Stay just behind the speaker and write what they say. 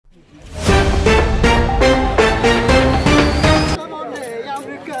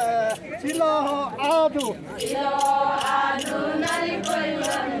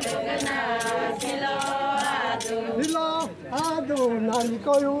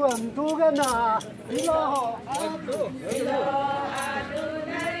luang tu kena ilah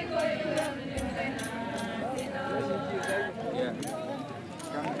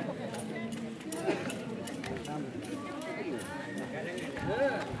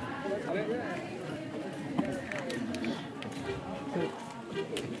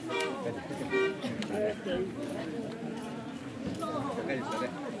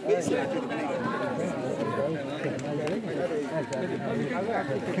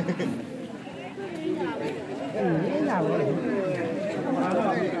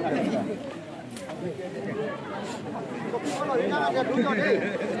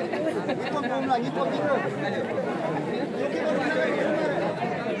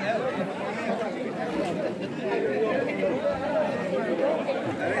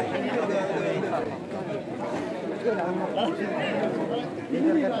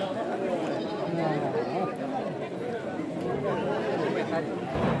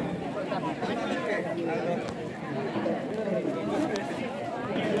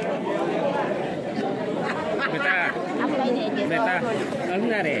Meta,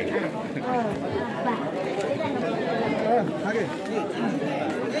 benar ya?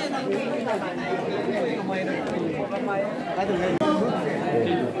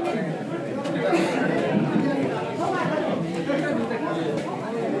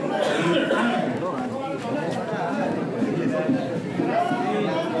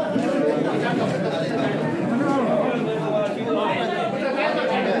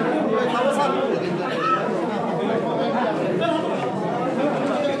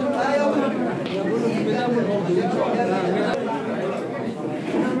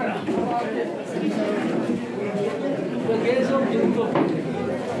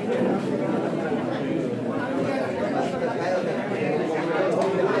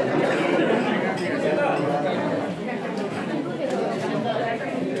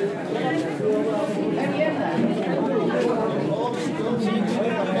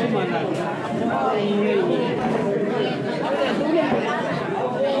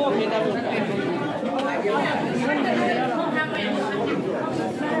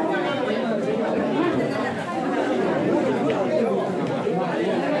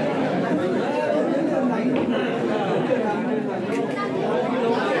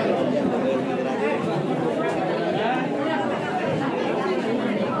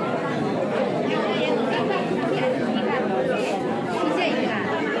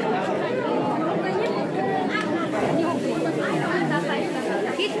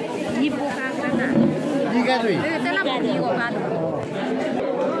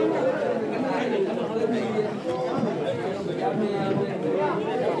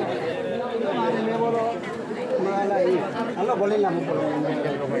 Halo boleh nggak mau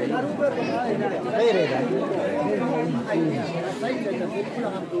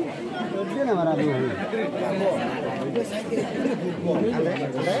dia nama rabu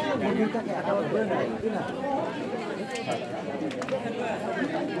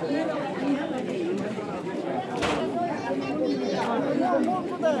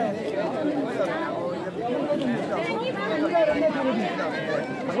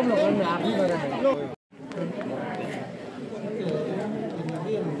aku belum pernah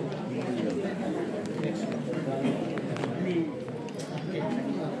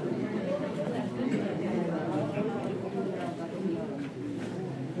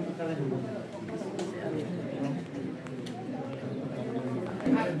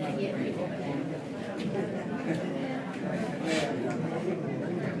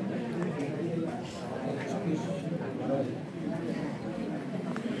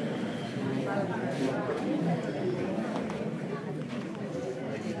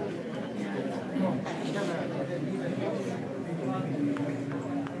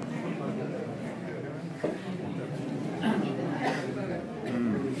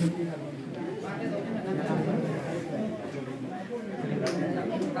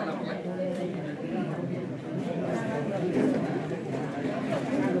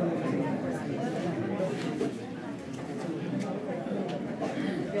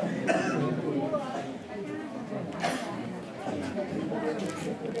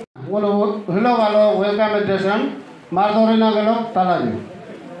hello halo welcome edition Rina Village talani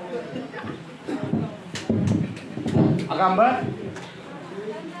agamba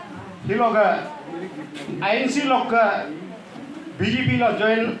hiloga INC loga BJP lo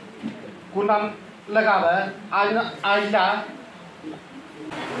join kunam lagaba aila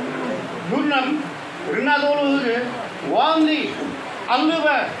nunam Rina dulu wandi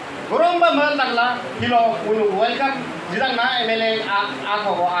alluba Kurang mahal taklah kilo ulu welcome jidang na HMLA ako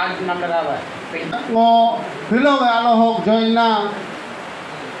ko ag nam lagawa ngo kilo ga alo hok join na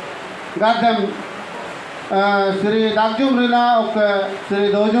gadam Sri Dagjum Rina oke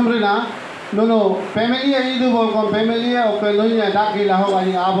Sri Dojum Rina nuno family itu bolkom family oke nunya daki laho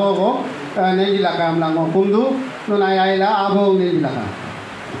ani abo go nejilaka amlango kumdu nuna yaila abo nejilaka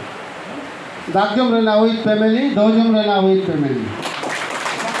Dagjum Rina with family Dojum Rina with family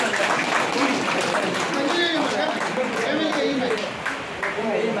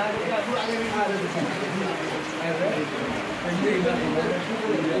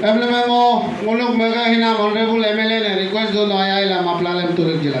MLA mo nguluk mega hina honorable MLA ne request do noya ila maplalam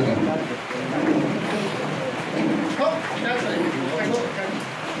turuk jila ka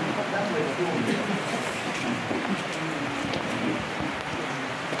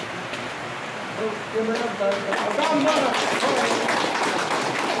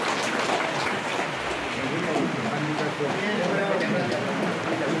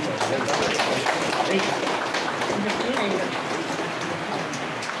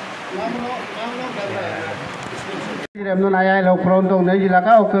Remno naya lo pronto ne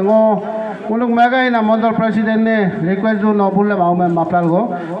jilaka oke ngo unuk mega ina mondol president ne request do no bulle mau me maplal go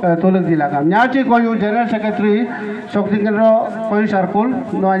tolak jilaka nyachi ko yu general secretary Shakti Kendra koi circle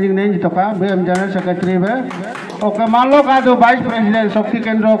no anjing ne jitoka BM general secretary be oke malo ka do vice president Shakti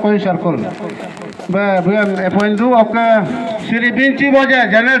Kendra koi circle be BM appoint do oke Sri Binchi Boja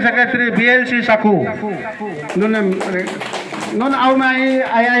general secretary BLC Saku non au mai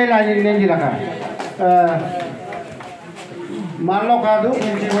ayai la anjing ne jilaka Marlo kadu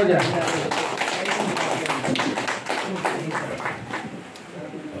Binchi Boja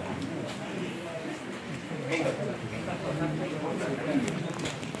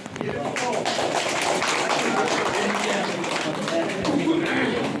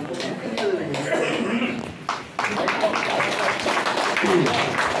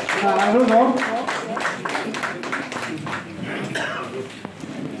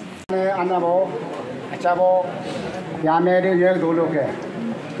Anabo, Achabo, Yamede, Yelgoloke.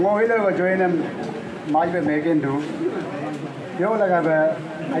 Moila join them, might be making do. Yola,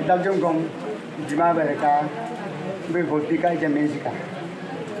 I tell you, come, Jimabereka, before Tika Jamaica.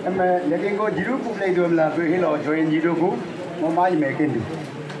 And letting go Jiruku play to him, La Hill join Jiruku, no my making do.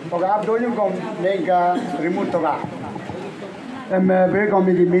 Okay, I'm doing you come make a remote toga. Very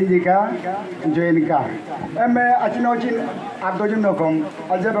committee Mindica, Joinica. Achinochin, Abdojunocom,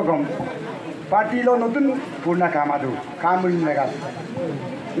 Alzebacom, Partilo Notun, Puna Kamadu, Kamun Megat.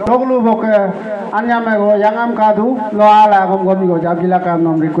 Noglu Boka, Anyamago, Yangam Kadu, Loala, Gomigo, Jabila Kam,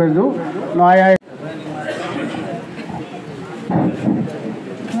 requestu, no I.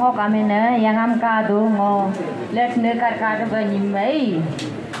 Ngô kami nè, Yangam Kadu, Ngô, let's make a card of any may.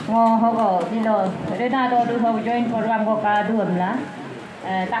 Ngô hogo dilo Rina do ho join program ko ka duam la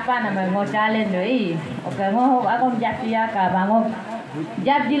tapa na mo challenge noi okay ngô ho akom japia ka ba ngô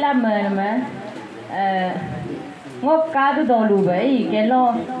jap dila me na ngô ka du do lu bai ke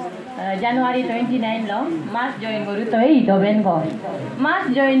lo January 29 lo mass join ko ru toi do ben ko mass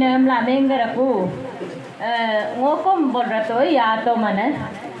join am la mengar ko ngô kom bol ra toi ya to mane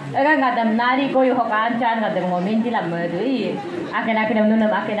aga ngadam nari ko yo kan chan ngadam ngomin dila me dui aken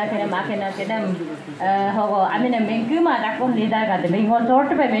nunam aken hogo amina mengku ma takon lida ka de mengo sort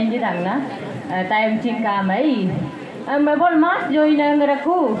pe menji dangna time chika mai me bol mas join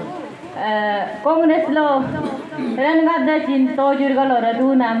ngaraku congress lo ran gadda chin to jurgalo radu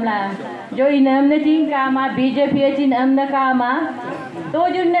namla join amne chika ma BJP chin amna ka ma to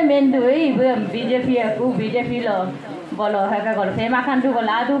junne mendui BJP ku BJP lo bolo haga gol fema kan du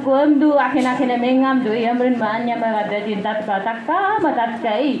goladu ko amdu akhena mengam du yamrin manya ma gadda cinta takka matat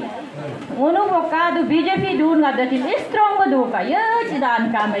kai unu boka du BJP du gadda cin strong du ka ye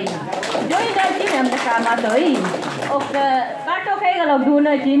cidan kamai joi da cin am ka ma toi ok kato kai galo du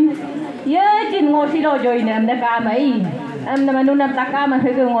na cin ye cin ngosi lo joi nam da kamai am na manu nam takka ma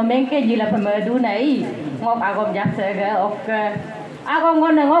hege ngomengke jila pemadu nai ngok agom jakse ga ok agom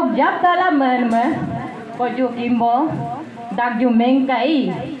ngon ngok jak dalam men Koju Kimbo, Dagju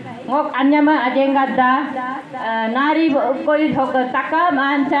Mengkai, Ngok Anyama Ajengadda, Nari Koyu Hoka Taka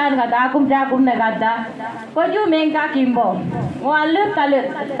Manchan Gadakum Jakum Nagadda, Koju Mengka Kimbo, Walu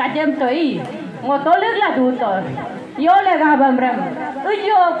Tajem Toi, Ngotoluk La Dutor, Yole Gabamram,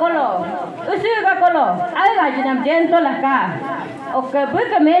 Ujo Kolo, Usuga Kolo, Algajinam Gentolaka, Oka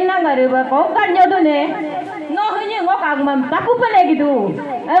Buka Menanga River, Pokan Yodune. No hanya ngok agam taku pelagi tu,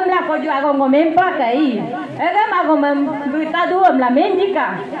 la koju agam ngomem pakai, agam agam berita tu la menjika,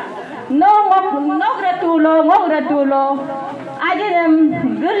 no ngok gratulo, aja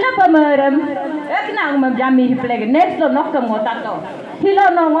gula pemerem eknang menjami pelagi next lo nok kemotato hilo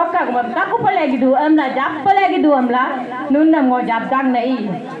no ngokak mem taku pelagi du amla jap pelagi du amla nunnam ngo jap dang nai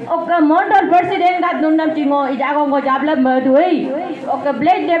oka mondol presiden gat nunnam cingo ijago ngo jabla medui oka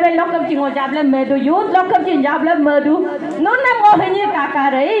blade level lokam cingo jabla medu youth lokam cin jabla medu nunnam ngo hini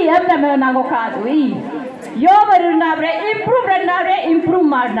kakarei amla me nango kadui yo baru nabre improve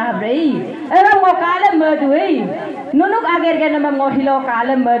mar nabre era ngo kala medui nunuk ager ge nama ngo hilo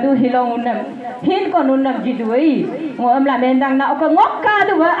kala medu hilo unnam hin ko nunnam jidui ngo amla mendang na oka ngok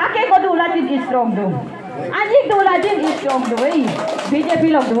kadu ake ko du lajin strong du anjing du lajin strong du BJP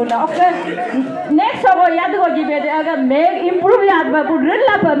log du na oka next ho yad go jibe aga make improve yad ba pun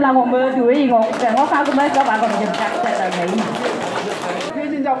rilla pam la ngo medu ngo ka ko ma ka ba ko jam tak ta ngai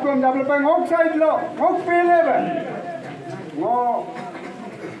Kijin jap lepas ngok side lo, ngok pele ba. Ngo,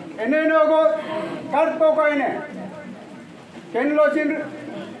 ene no go karto ko ene. Ken lo chin,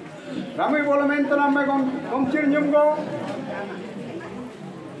 rami bola mentana me kom chin nyum go.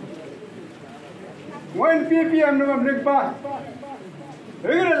 Ngoin PPM no mrik pa.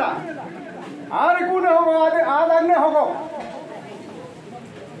 Regre la. Are ku ne hogo adag ne hogo.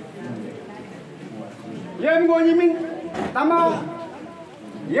 Yem go nyimin tama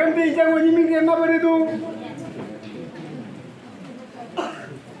yang di jangan nyimin dia apa itu?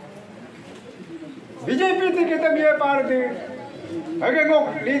 BJP itu kita biar parti. Agar ngok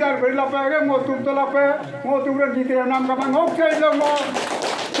leader berlapa, agar ngok tuntut lapa, ngok turun di tiap nama kapan ngok saya itu ngok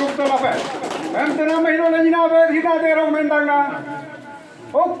tuntut lapa. Em nama hero lagi nama hina terong mendang na.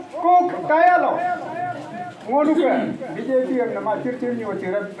 Oh kok kaya lo? Ngok lupa. BJP yang nama ciri ni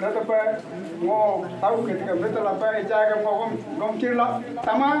cerita berapa? Ngok tahu ketika betul apa jaga ngom ciri lo.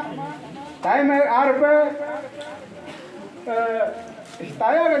 Tama. Time arpe.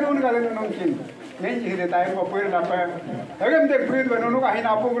 Taya ke dulu kalau nongkin. Nenci kita time ko puir apa? Agam dek puir benono kahin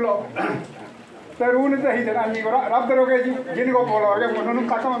apa gulo. Terun itu hidup ani ko rab dero ke jini ko bolo agam benono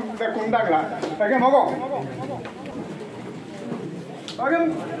kakam dek kundak lah. Agam mogo. Agam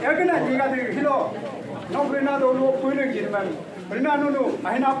yakin aja jika dek hilo. Nom Rina dulu puir jini man. Rina nunu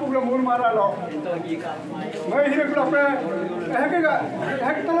ahin apa gulo mur mara lo. Mai hidup gulo pe.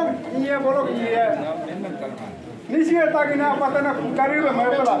 Hek tolong iya bolo iya. Nisi tak ina apa tanah kari be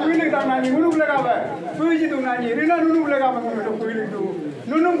mai pala. Puir tak nani nunu lega be. Puir jitu nani Rina nunu lega be nunu puir itu.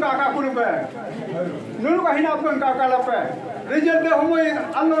 Nunu kakak kunu be. Nunu kahin apa kakak lape. Result deh homoi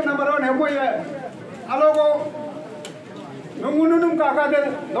allo number 1 homoi allo ko nungununum kakak deh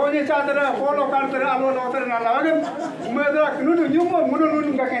doanya cadera follow kartera allo loter na lagam medra nunu nyumo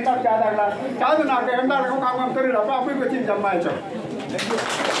nununum kakak entar cadar la cadu na ke entar ko kamam keri la apa ko cin jamai cho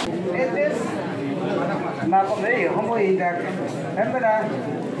mà có mấy không có gì cả em bây giờ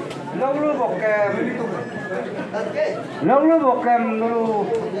lâu lúc một lu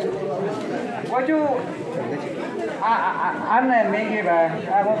có chú ăn này mấy cái bà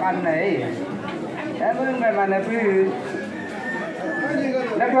không ăn này em mới người mà này cứ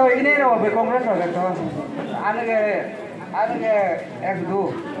đặt thôi cái này rồi phải không rất rồi đặt thôi ăn cái em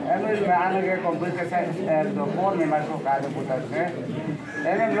du em mới mà ăn cái công việc cái đồ phone này mà số cả đồ phụ tật cái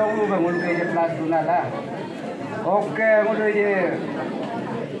em lâu lúc mà muốn cái plus tu na la ok muốn cái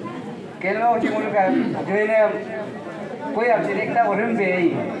cái lo chỉ muốn cái này कोई अब से देखता वो रंग पे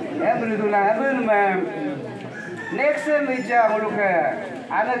है बरुदुला है बरु में next में इच्छा मुल्क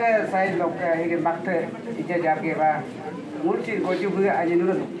आना के साइड लोग के एक वक्त इच्छा जाके बा मुर्ची को जो भी आज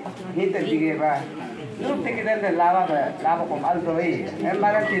नूर हित दिखे बा नूर तक इधर लावा को माल तो है हम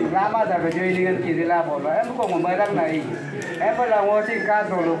मारा चीज लावा दा जो इलिगन चीज लावा बोलो हम को मरक नहीं हम बोला वो चीज का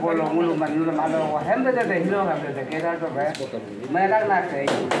तो लो बोलो मुल्क मन नूर मालो हम तो दे हिलो हम तो केदार तो है मरक ना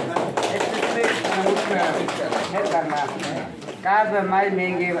चाहिए hết karena kada mai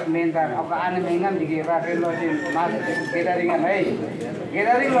mengi mentar apa ane mengam dige ba kelo sin mas kedaring mai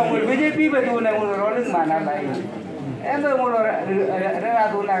kedaring lo mul BJP betu na mul rolling mana lai em mul rera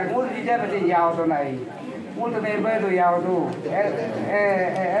tu na mul dija bete yao to nai mul to ne ba do yao tu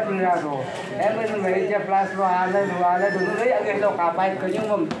rera to em mai ja plus lo ala tu nu ai age lo ka pai ko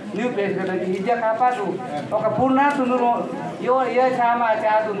nyum new place ko di ja ka pa tu oka purna tu nu yo ye sama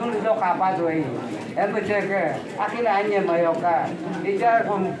cha tu nu lo ka pa tu ai em bây giờ cái akhirnya hanya mayoka ija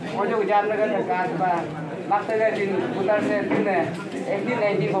kojo jam negara dekat ba makta ga tin putar se tin ekdin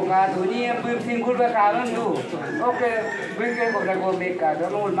nahi hoga dunia pun singgul ba karan du oke bringe ko da go make ka do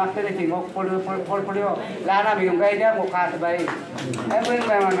mul makta ga tin ok portfolio lana mi ngai ja mo khat bai em bring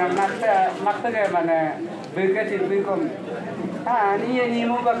ba mana makta ga mana bringe tin bring kom ni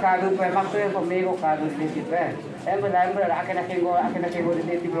mo ba ka du pa makta ko me ko ka du tin ba akhirnya kenggo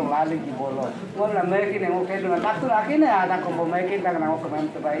di tibrong lalu di bolo. Ngomong mekin yang oke dengan waktu akhirnya ada kompo mekin tak nak kompo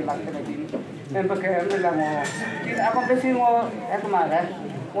terbaik waktu lagi. Pakai lah mau. Kita aku pasti mau kemana?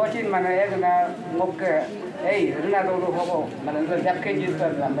 Mau cin mana kena ngoke. Rina dulu hobo. Mana tu jab kenji tu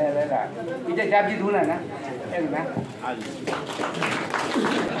lah mereka. Ija jab di dulu na. Na.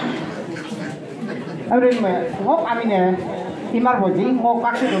 Abrin me ngok amine timar boji ngok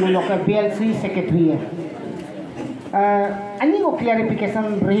kaksi dulu loke PLC secretary. Ani ngok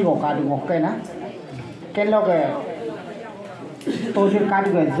clarification rही ngok kadu ngok ke na. Kelo ke tojir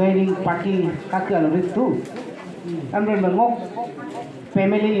kadu ke joining party kakki alo ritu. Abrin me ngok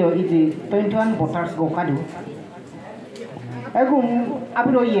family lo iji 21 voters go kadu. Agum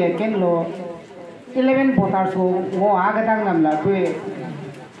abro ye kenlo 11 voters go ngok agadang namla tuh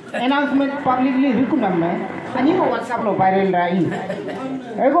announcement publicly rikunam me ani mo WhatsApp lo viral rai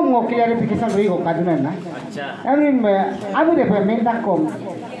ego mo clarification rही go kaduna na acha amin me abu de menta kom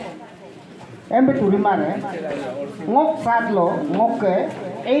embe turi mare ngok sat lo ngok ke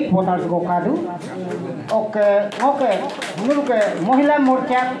 8 voters go kadu oke oke mulu ke mohila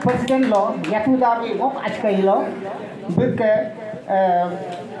morcha president lo yatu dabi ngok ajkai lo bike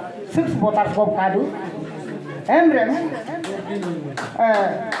 6 voters go kadu emre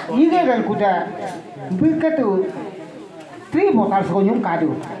Ilegal kuda bikatu 3 voters ko yung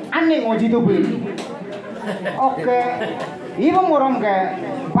kadu anne ngoji do bi oke ibo morom ke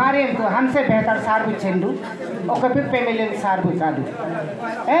bare to हमसे बेहतर सार्वु चेंडू ओके फिर पेमेलियन सार्वु कादू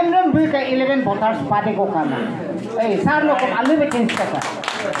एमरम भी के 11 voters पार्टी को काना सार लोग को अलग में चेंज करता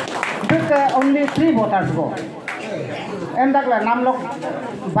फिर के ओनली 3 voters को एम तक नाम लोग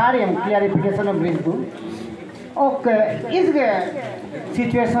बारे हम क्लियरिफिकेशन ऑफ ब्रिज दू ओके इसके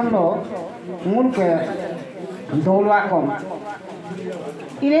सिचुएशन लो मुल्क दोलवा कम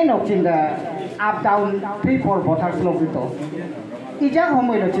इन्हें नोचिंदा अप डाउन 3-4 voters लोग तो इजा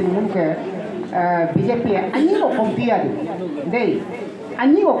हम ये लोचिंग मुल्क बीजेपी अन्य को कंपिया दे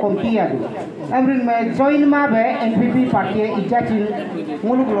अन्य को कंपिया दे अमरिन में जॉइन मा बे एनपीपी पार्टी इजा चिंग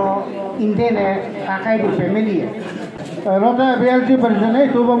मुल्क लो इंडिया ने काकाई दो फैमिली है रोटा बीएलटी परिजन है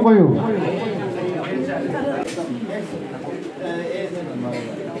तो बम कोई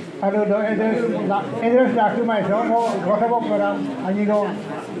Aduh, itu laki macam mau rotebok orang, ani do,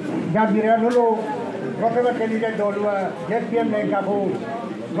 jam dia dulu, rotebok kandidat dulu, JPM mereka pun,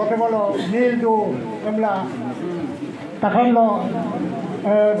 rotebok lo, nil do, emla, takkan lo,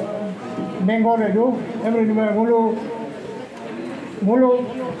 menggo itu, emri ni mulu,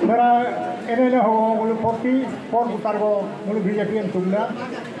 mera, ini le ho, mulu 44 putar go, mulu BJP yang tumla,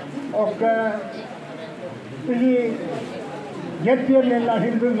 oke, ini JPM yang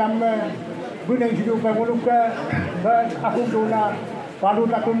lahir tu nama guna hidup pemuda aku dona padu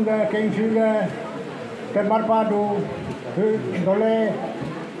takun ke kengsi ke terbar padu dole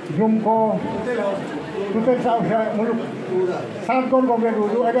jumko tutel sah mulu sangkon kau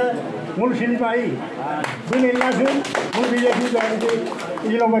dulu ada mulu sini mai guna lahir mulu dia juga itu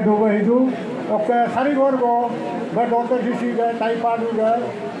ilo berdua itu oke sari gorgo berdokter sisi ke tai padu ke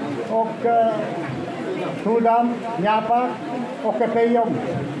oke Sudam, nyapa, oke peyom,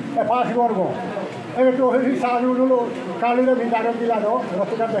 pas gorgo. Itu hisabu dulu, kali ini bicara bila do,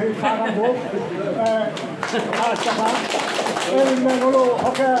 waktu kan hisabu do, siapa? Ini dulu,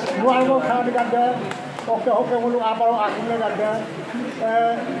 oke, luar kali ada, oke dulu apa aku ni ada,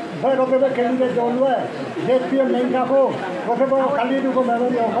 beroke kali dulu, JPM mereka ko, oke kali itu ko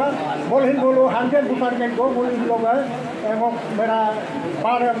memang yoga, boleh dulu 100 department ko, boleh dulu emang mereka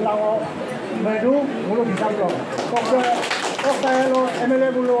parem lawo. Medu mulu disanglo. Oke lo HMLA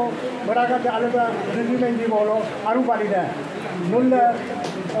mulu beragam jalan regime di bolo aru bali dah. Nulla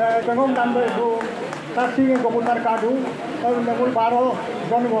tengok tambah itu taksi yang komputer kadu, mulu baru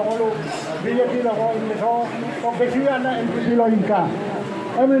john mulu BJP lo ini so, oke sih ada NPP lo inka.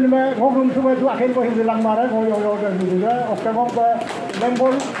 Amin me ngomong semua itu akhir kau hilang marah, kau dan juga. Oke ngomong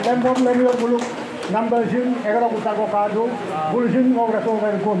lembor mulu. Number sing, ekor kita kau kadu, bulusin kau rasa kau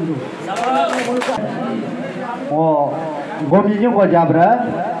kondu. Oh, gominya kau jabra,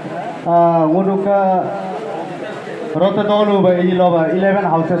 nguruk ke rota dulu ba ini loba 11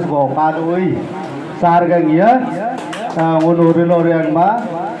 houses kau kadu ini, sargang ya, nguruk rilorian ma,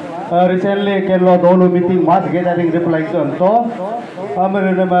 recently kalau dulu meeting mas gathering reflection to,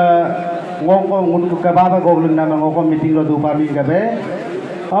 ambil nama ngomong nguruk ke bapa kau belum nama ngomong meeting lo tu pami kabe,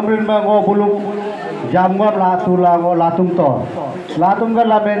 ambil nama ngomong belum jamgon latung to latung ka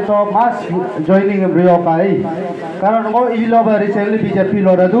lamento mas joining brio kai karon ngo ilo ba recently BJP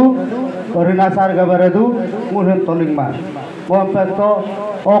lo radu Rina sar ga baradu murhen toling mas mo pekto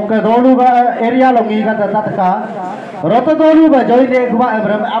oke dolu ba area lo ngi kata tatka roto dolu ba join ek ba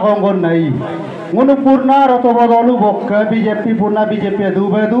abram agongon nai ngunu purna roto ba dolu bok BJP purna BJP du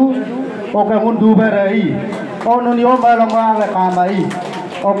ba du oke ngun du ba rai onu niyo ba lo ma kamai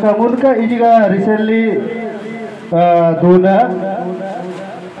oke ngun ka ijiga recently duna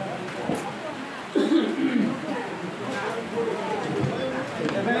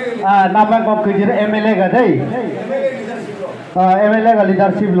nama kau kerja MLA ka dai MLA ka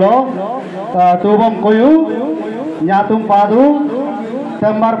leadership lo tubam koyu nyatum padu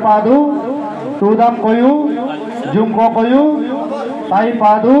temar padu tudam koyu jumko koyu tai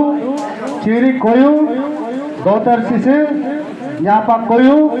padu ciri koyu doter sisi nyapa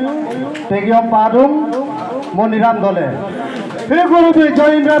koyu tegiom padum moniram dole फिर गुरु भी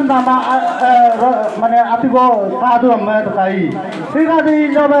join ram nama mane atigo padu amme to kai फिर आदि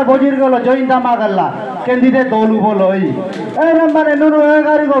जब बजिर गलो join nama गल्ला candidate dolu boloi ram mane nunu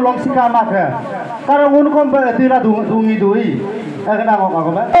gari go longsika make कारण उनको तीरा दूंगी दुई एकना को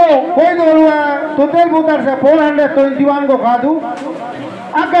कागो ओ कोई दolu total voter se 421 को कादू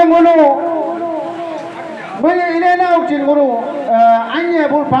आके mono Bagi ini na ucin guru, anya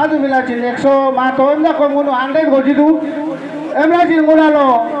bul padu bila cin 100 mato emda ko guru 100 goji tu, emda cin guru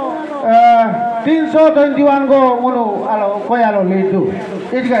alo 321 go guru alo koi alo lidu,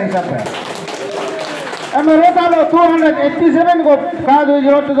 ini kan hisap ya. Emda rota alo 287 go kadu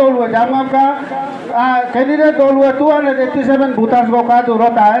jurut dolu, jamam ka candidate dolu 287 butas go kadu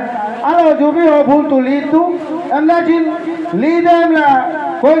rota hai, alo jubi ho bul tu lidu, emda cin lead emla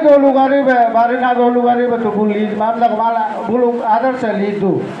कोई दो लोग आरे बे बारे ना दो लोग आरे बे तो बुलीज मामला कमाला बुलू आदर से लीड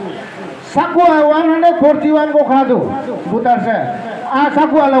दो साकुआ 141 को खा दो बुतर से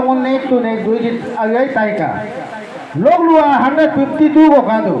साकुआ लोगों ने एक तो ने दो जित आगे ताई का लोग लुआ 152 को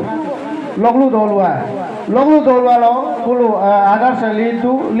खा दो लोग लु दो लुआ लो बुलू आदर से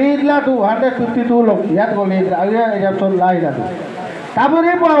लीड ला दो 152 लोग याद को लीड आगे जब तो लाई ला दो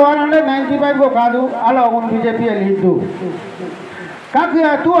ताबरी को 195 को खा दो आलो उन बीजेपी लीड दो Kaki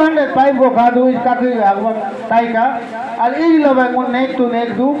 205 go kadu is kaki agwan taika al ini lo bang un neck tu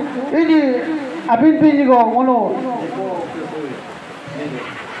ini apin pin go ngono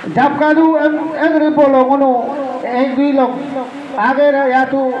jab kadu ek ripolo ngono ek dui lo आगे रह या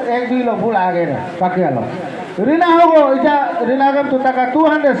तो एक भी लो फुल आगे रह कक्के लो रीना होगो इजा रीना गम तो तका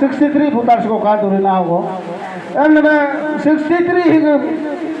 263 फुटार्स को का तो रीना होगो एम में 63 ही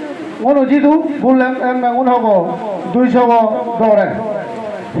उनो जीतू फुल एम में उन होगो 200 को दौड़े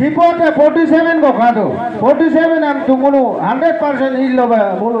हिपोटे 47 को का दो 47 एम तुमनो 100% ही लो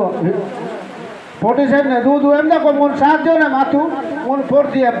बोलो 47 ने दो एम ना को मुन 7 जो ना मातू मुन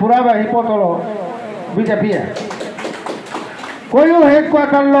 40 है पूरा बा हिपोटो लो बीजेपी है कोई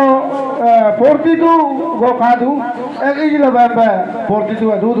हेडक्वार्टर लो 42 गो खादू एक इजलो बाबा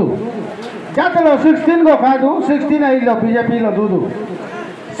 42 दूदू जाते लो 16 गो खादू 16 आई लो बीजेपी लो दूदू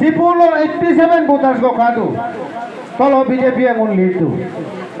सिपुलो 87 बुतास गो खादू तो लो बीजेपी अंगुन लीड दू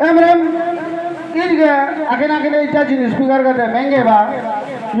एमरम इनके आगे इच्छा जिन स्पीकर करते महंगे बा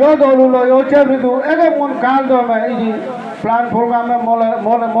यो दोलू लो यो चेब्रिदू एगे मुन काल दो में इजी प्लान प्रोग्राम में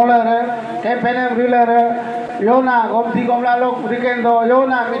मोले रे कैंपेन में रिले रे यो ना गोमती गोमला लोग रिकेंडो यो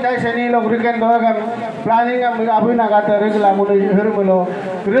ना मिठाई सेनी लोग रिकेंडो अगर प्लानिंग में अभी ना गाते रेगुलर मुझे हिरू मिलो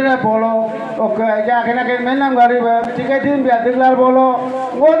रिले बोलो ओके जाके ना कहीं मैंने गाड़ी में टिकट दिन भी रेगुलर बोलो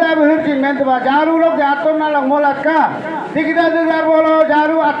वो ना भी हिरू चिन्ह तो जारू लोग जातो ना लोग मोला का टिकट रेगुलर बोलो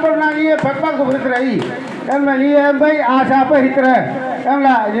जारू आतो ना ये फटफट तो भरत रही एम में ये भाई आशा पे हित रहे एम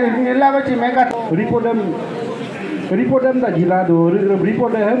ला जिला बच्ची मैं का रिपोर्ट दा जिला दो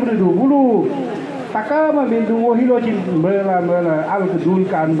रिपोर्ट है हम दो blue taka ma mindu wo hilo chin mela al ke dun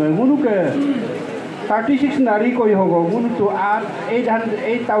kan me ngunu ke 36 nari ko yogo ngunu to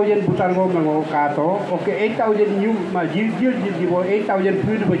 8000 butar go mango ka to okay 8000 new ma jil bo 8000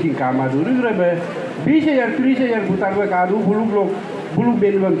 food bo chin ka ma du re be 20000 30000 butar go ka du bulu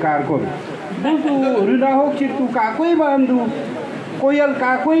ben ban kar ko buntu rina hok chit tu ka koi bandu koyal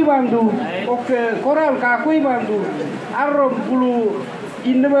ka koi bandu okay koral ka koi bandu arrom bulu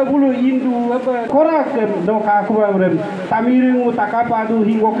Indah bulu Indu apa korak do kakuba brem tamiring utakapadu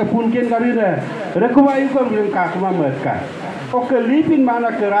hingo ke punken karina rekuba yuka brem kakuma merka oke lipin mana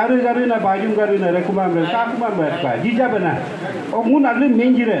keraru karina bajum karina rekuba brem kakuma merka jija bena omun adli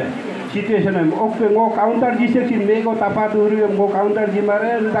menjire situation em oke ngo counter jise sin mego tapatu ru ngo counter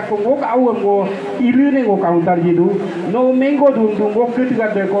jimare tak ngo kau ngo ilune ngo counter jidu no mengo dum ngo kritika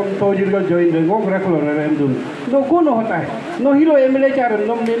de kom tojir go join de ngo regular rem dum no kuno hota no hilo MLA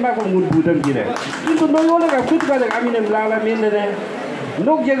no memang ko ngun budam jire itu no yola ka kritika de amine lala mende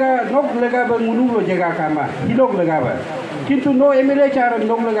nok lega ba ngunu lo jaga kama hilok lega ba kintu no MLA cara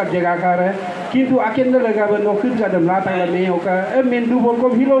nok lega jaga kare kintu aken lega ba no khut ga dam la ta la me oka men du bol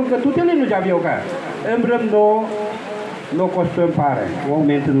kom hilol ka tuteli no jabi oka embrem no kostum pare wong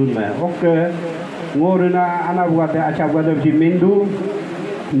men turun ma oke ngorena ana buat acha buat si mendu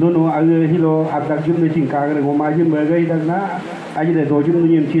nuno age hilo abdak jum ne sing kagre go ma jum bagai dagna aji de dojum nu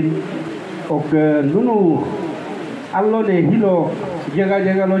nyem chin oke nuno allo ne hilo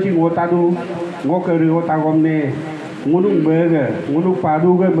jaga lo sing otadu ngokere otagom ne ngunung bege ngunung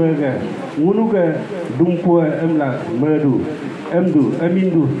padu ge bege ngunung ge dumpu emla medu emdu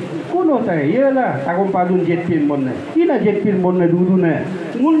emindu kuno tay yela tagom padun jetpin monne ina jetpin monne dudune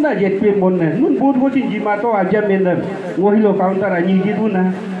ngunna jetpin monne nun bud botin jimato aja mendem wohilo counter anyi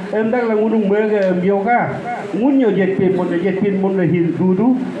giduna emdak la ngunung bege mbioka ngunyo jetpin monne hil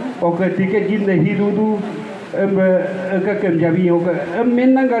dudu oke tiket jinne hidudu kem jabi oke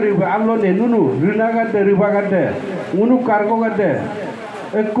menna gari ba allo ne nunu rina gadde riba gadde ngunu kargo gadde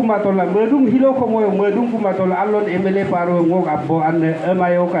kumatola medum hilo ko moyo medum kumatola allon MLA paro ngok abbo anne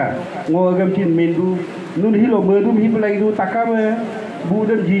emayoka ngogam tin mendu nun hilo medum hiplay du takame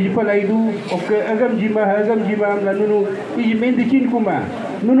budem jiji palay du oke agam jima la nunu iji mendi chin kuma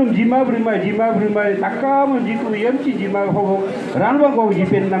nunum jima brima takam jitu yemci jima ho ranwa go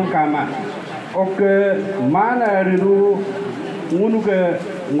jipen nam kama oke mana ridu ngunu ke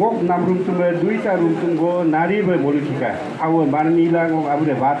ngok nam rum tunga duita rum tungo nari be politika awo manila ngok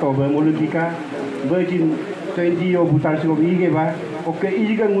abude bato be politika be jin 20 yo butar so ige ba oke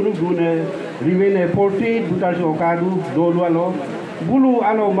iga ngunu dune rivene 48 butar so kadu dolu alo bulu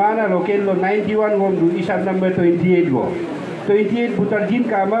alo mana lo kello 91 ngom du isam number 28 go 28 butar jin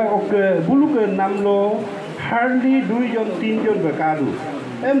kama oke bulu ke namlo hardly 2 jon 3 jon be kadu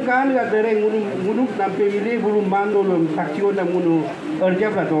kan ga dere ngunu nampe mile bulu mando lo taksio na ngunu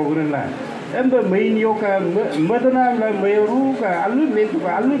erjab la dogren la be main yo ka madana la meru ka alu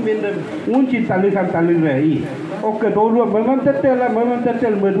men ngunci talu rei oke dolu memang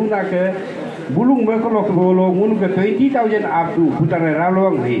tetel meduna ke bulung me kolok bolo ngunu ke 20,000 abdu putare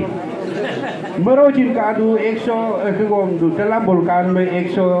ralong hi mero jin ka adu 100 ke gom du telam bolkan me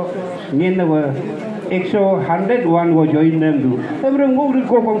 100 ngin wa 101 go join nem du emre ngok ri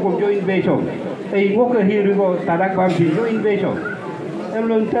kom join beso ngok hi ri go tadak bam join beso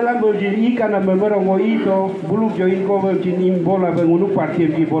emlon telam bol jin ikana memero ngo ito buluk join ko bol jin im bola be ngunu parti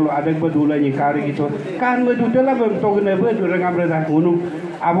bi bolo adak badula ni kari gitu kan me du telam bam togne be du rangam reda ngunu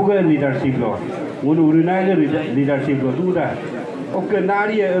abu ge leadership lo ngunu rina ge leadership lo du da oke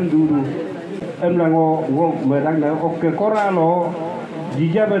nari em du emla ngo merang na oke koralo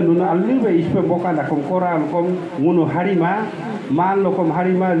Jijaba nuna allibe ispe boka da kom koral kom ngunu harima man lo kom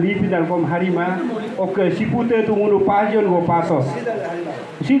harima lipidal kom harima oke sipute tu ngunu pajon go pato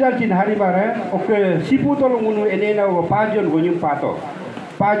sidal cin harima re oke siputo lo ngunu enena go pajon go nyum pato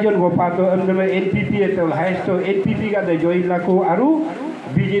amdeme NPP etel haisto NPP ga da join lako aru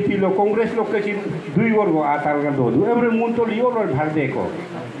BJP lo Congress lo kesin dui wor go atal ga dodu emre muntol yo lo bharde ko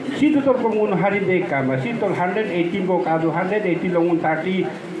situ tol komun hari de kama sitol 118 go kadu 180 longun 32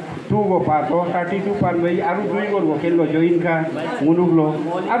 go pato 32 par mei aru dui go kello join ka munug lo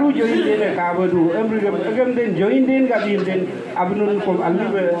aru join de ka badu agam den join den ga din den abnun kom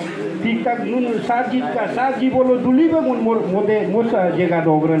allibe tik tak nun saji bolo dulibe mun mode mosa jega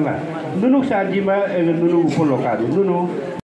dogrela nunu saji ma nunu polo kadu nunu